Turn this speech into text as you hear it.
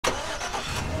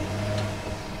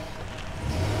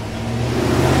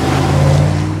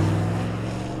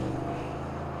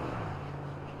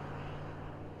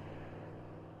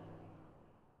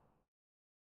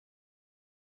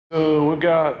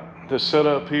got the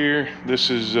setup here. This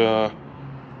is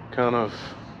kind of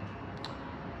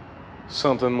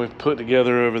something we've put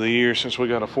together over the years since we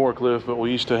got a forklift, but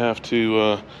we used to have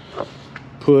to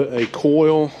put a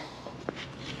coil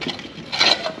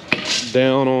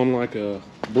down on like a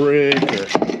brick or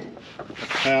a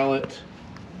pallet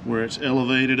where it's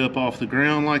elevated up off the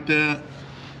ground like that,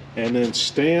 and then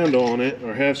stand on it,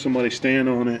 or have somebody stand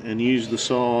on it and use the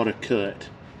saw to cut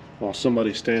while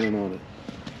somebody's standing on it.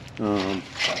 I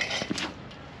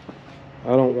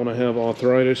don't want to have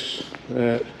arthritis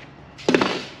at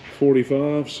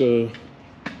 45, so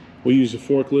we use a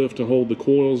forklift to hold the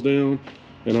coils down,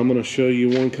 and I'm going to show you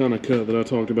one kind of cut that I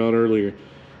talked about earlier.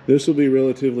 This will be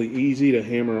relatively easy to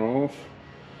hammer off,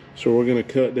 so we're going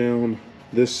to cut down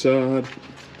this side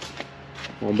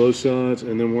on both sides,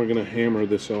 and then we're going to hammer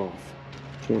this off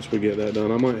once we get that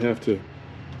done. I might have to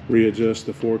readjust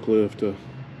the forklift to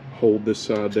hold this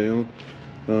side down.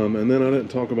 And then I didn't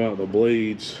talk about the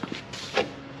blades.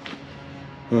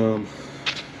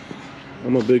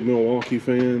 I'm a big Milwaukee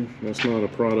fan. That's not a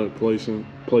product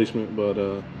placement, but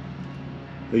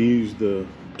they use the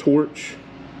torch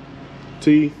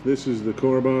teeth. This is the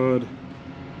carbide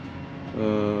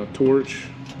torch.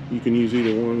 You can use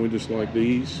either one. We just like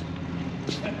these.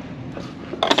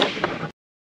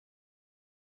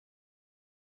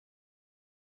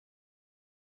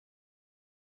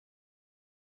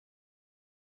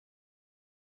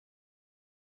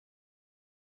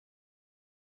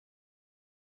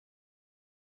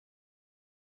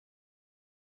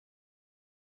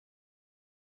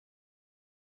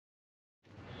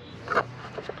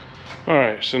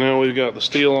 Alright, so now we've got the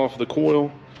steel off the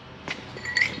coil.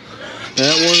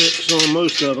 That works on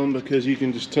most of them because you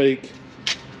can just take,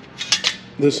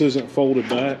 this isn't folded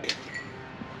back,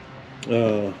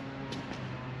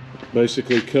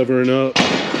 basically covering up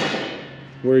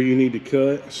where you need to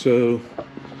cut. So,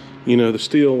 you know, the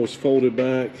steel was folded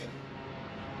back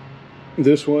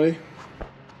this way,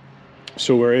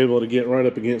 so we're able to get right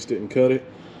up against it and cut it.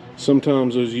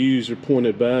 Sometimes those U's are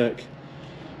pointed back,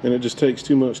 and it just takes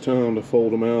too much time to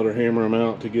fold them out or hammer them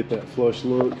out to get that flush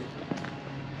look.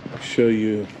 I'll show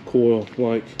you a coil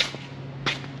like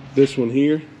this one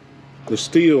here. The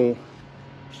steel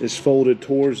is folded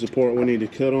towards the part we need to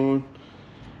cut on,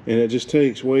 and it just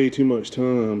takes way too much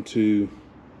time to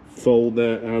fold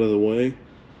that out of the way.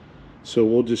 So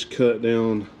we'll just cut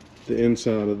down the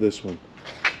inside of this one.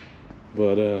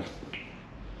 But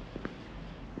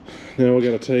now we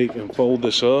got to take and fold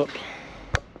this up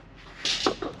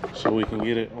so we can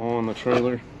get it on the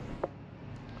trailer.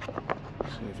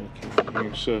 Let's see if I can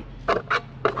here. So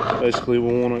basically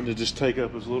we want it to just take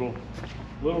up as little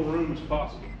room as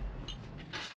possible.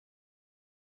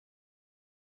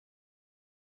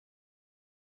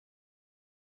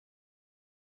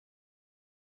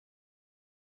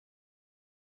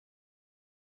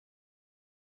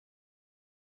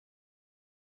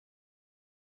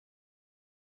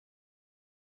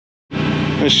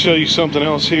 Let's show you something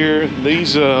else here.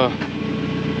 These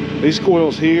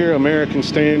coils here, American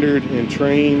Standard and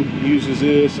Train uses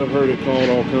this. I've heard it called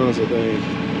all kinds of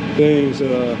things.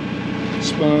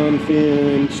 Spine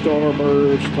fin,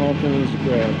 starburst, all kinds of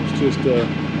crap. It's just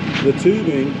the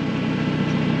tubing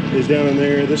is down in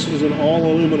there. This is an all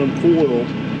aluminum coil,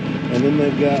 and then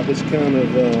they've got this kind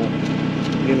of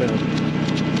you know,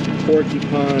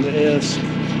 porcupine-esque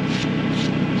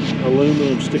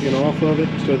aluminum sticking off of it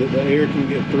so that the air can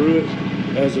get through it,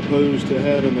 as opposed to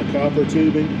having the copper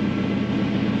tubing.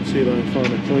 Let's see if I can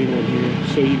find a clean one here.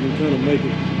 So you can kind of make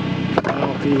it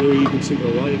out through there. You can see the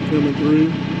light coming through,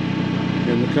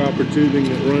 and the copper tubing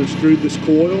that runs through this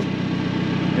coil.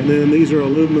 And then these are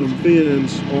aluminum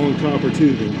fins on copper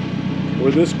tubing,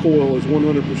 where this coil is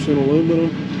 100% aluminum.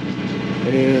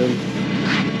 And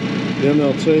then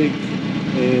they'll take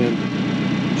and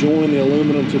join the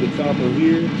aluminum to the copper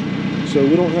here. So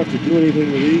we don't have to do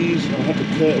anything with these. I'll have to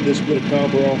cut this bit of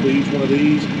copper off of each one of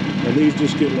these, and these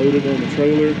just get loaded on the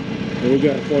trailer. And we've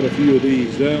got quite a few of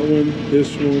these. That one,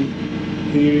 this one,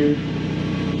 here.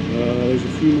 There's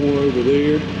a few more over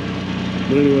there.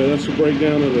 But anyway, that's the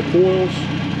breakdown of the coils.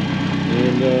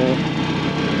 And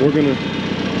we're gonna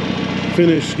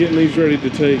finish getting these ready to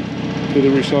take to the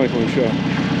recycling shop.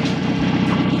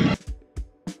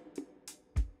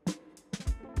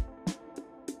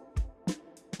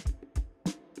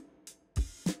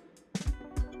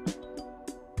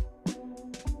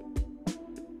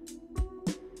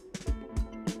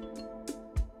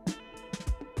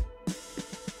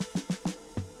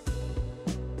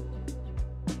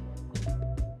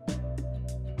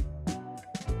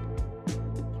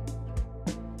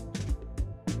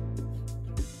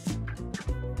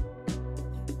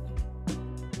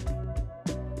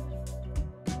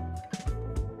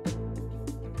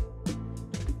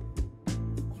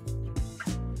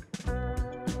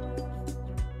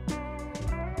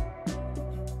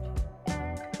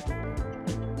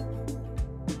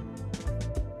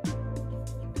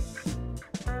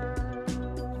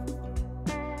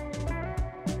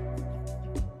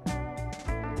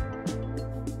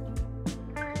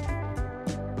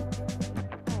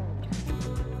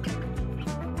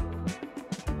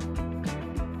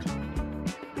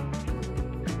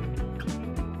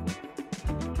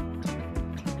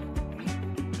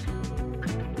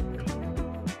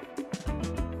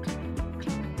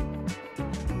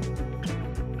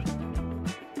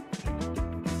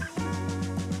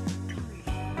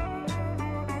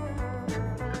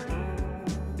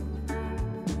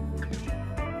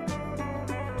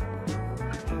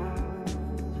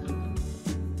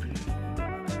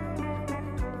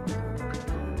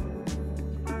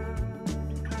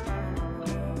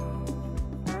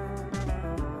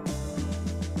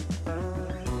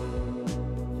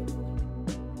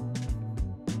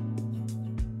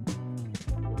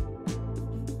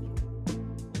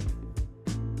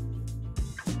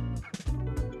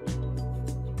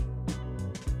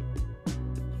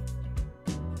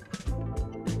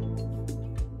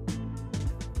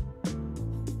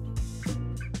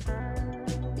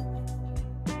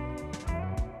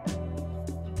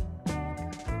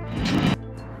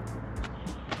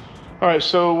 All right,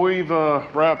 so we've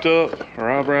wrapped up,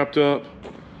 or I've wrapped up.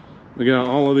 We got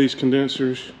all of these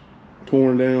condensers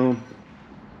torn down.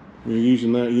 We're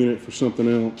using that unit for something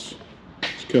else.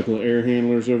 There's a couple of air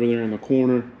handlers over there in the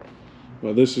corner.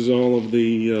 But this is all of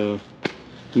the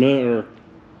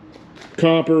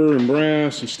copper and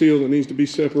brass and steel that needs to be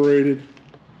separated.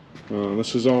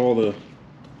 This is all the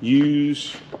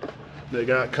U's that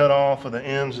got cut off of the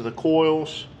ends of the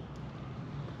coils.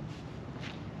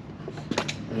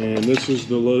 And this is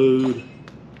the load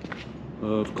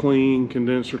of clean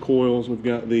condenser coils. We've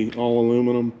got the all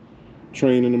aluminum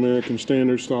Train and American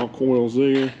Standard style coils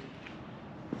there.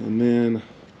 And then,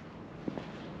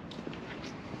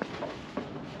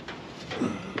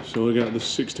 so we got the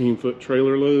 16-foot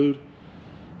trailer load.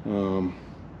 I'm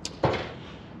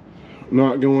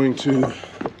not going to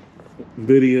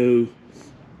video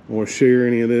or share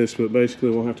any of this, but basically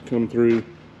we'll have to come through,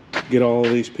 get all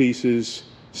of these pieces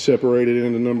separated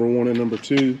into number 1 and number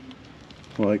 2.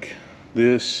 Like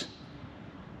this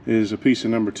is a piece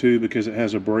of number 2 because it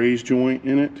has a braze joint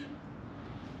in it,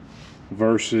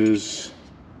 versus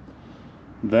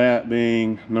that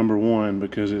being number 1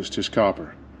 because it's just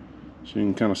copper. So you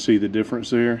can kind of see the difference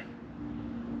there.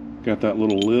 Got that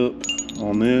little lip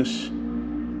on this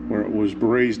where it was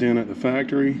brazed in at the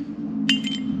factory.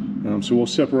 So we'll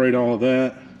separate all of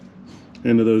that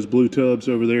into those blue tubs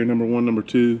over there, number 1, number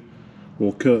 2.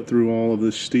 We'll cut through all of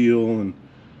this steel and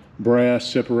brass,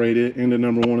 separate it into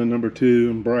number 1 and number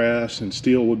 2, and brass and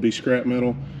steel would be scrap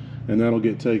metal, and that'll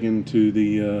get taken to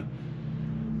the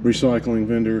recycling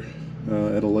vendor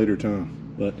at a later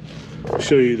time. But I'll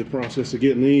show you the process of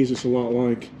getting these. It's a lot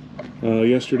like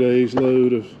yesterday's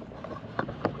load of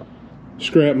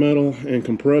scrap metal and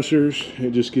compressors. It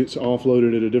just gets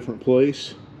offloaded at a different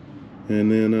place,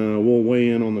 and then we'll weigh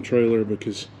in on the trailer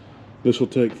because this will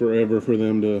take forever for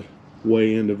them to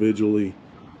weigh individually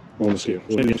on the scale.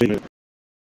 Something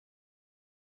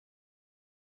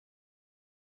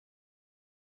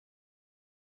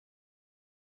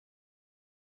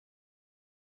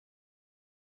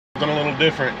a little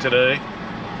different today.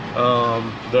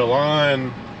 The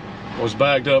line was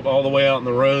backed up all the way out in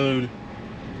the road,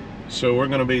 so we're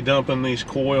going to be dumping these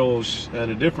coils at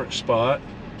a different spot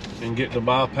and get to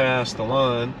bypass the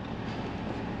line.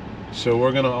 So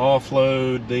we're going to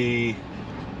offload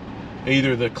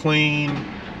either the clean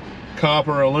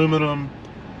copper aluminum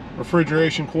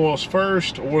refrigeration coils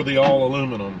first, or the all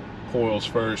aluminum coils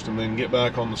first, and then get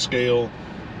back on the scale,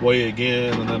 weigh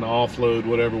again, and then offload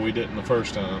whatever we didn't the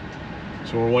first time.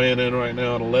 So we're weighing in right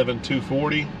now at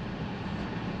 11,240.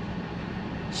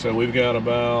 So we've got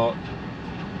about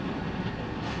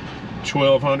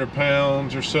 1,200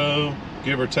 pounds or so,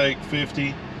 give or take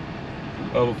 50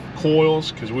 of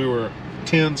coils, because we were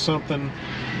 10 something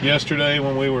yesterday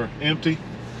when we were empty.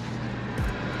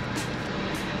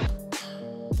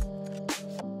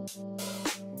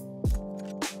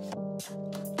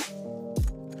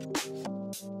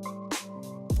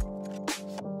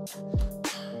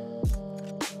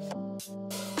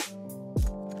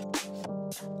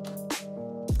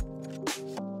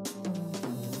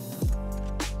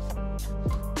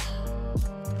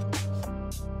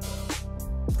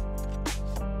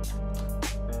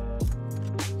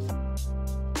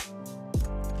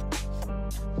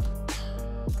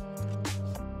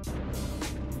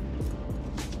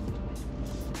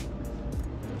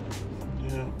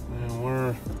 And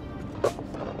we're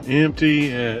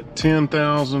empty at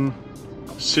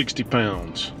 10,060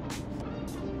 pounds.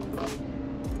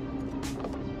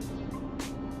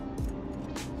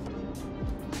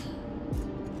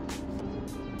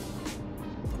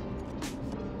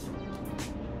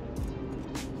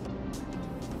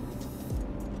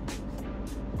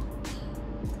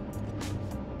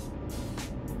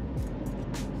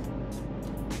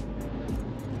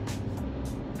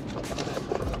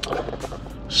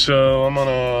 So I'm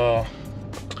gonna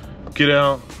get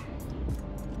out,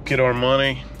 get our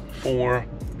money for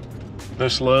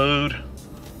this load,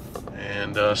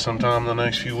 and sometime in the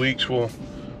next few weeks we'll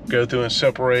go through and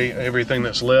separate everything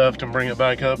that's left and bring it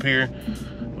back up here.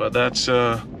 But that's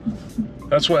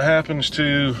what happens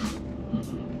to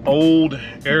old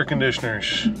air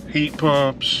conditioners, heat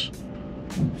pumps,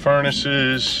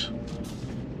 furnaces,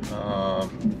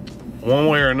 one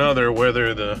way or another,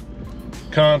 whether the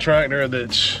contractor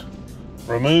that's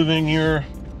removing your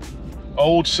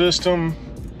old system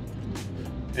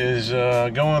is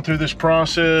going through this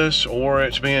process, or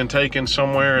it's being taken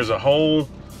somewhere as a whole.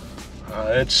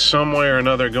 It's some way or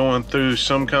another going through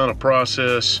some kind of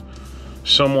process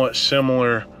somewhat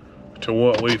similar to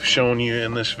what we've shown you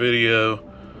in this video.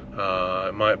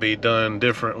 It might be done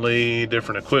differently,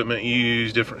 different equipment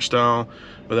used, different style,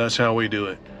 but that's how we do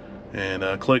it.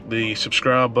 And click the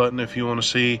subscribe button if you want to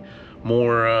see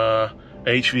more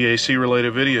HVAC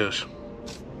related videos.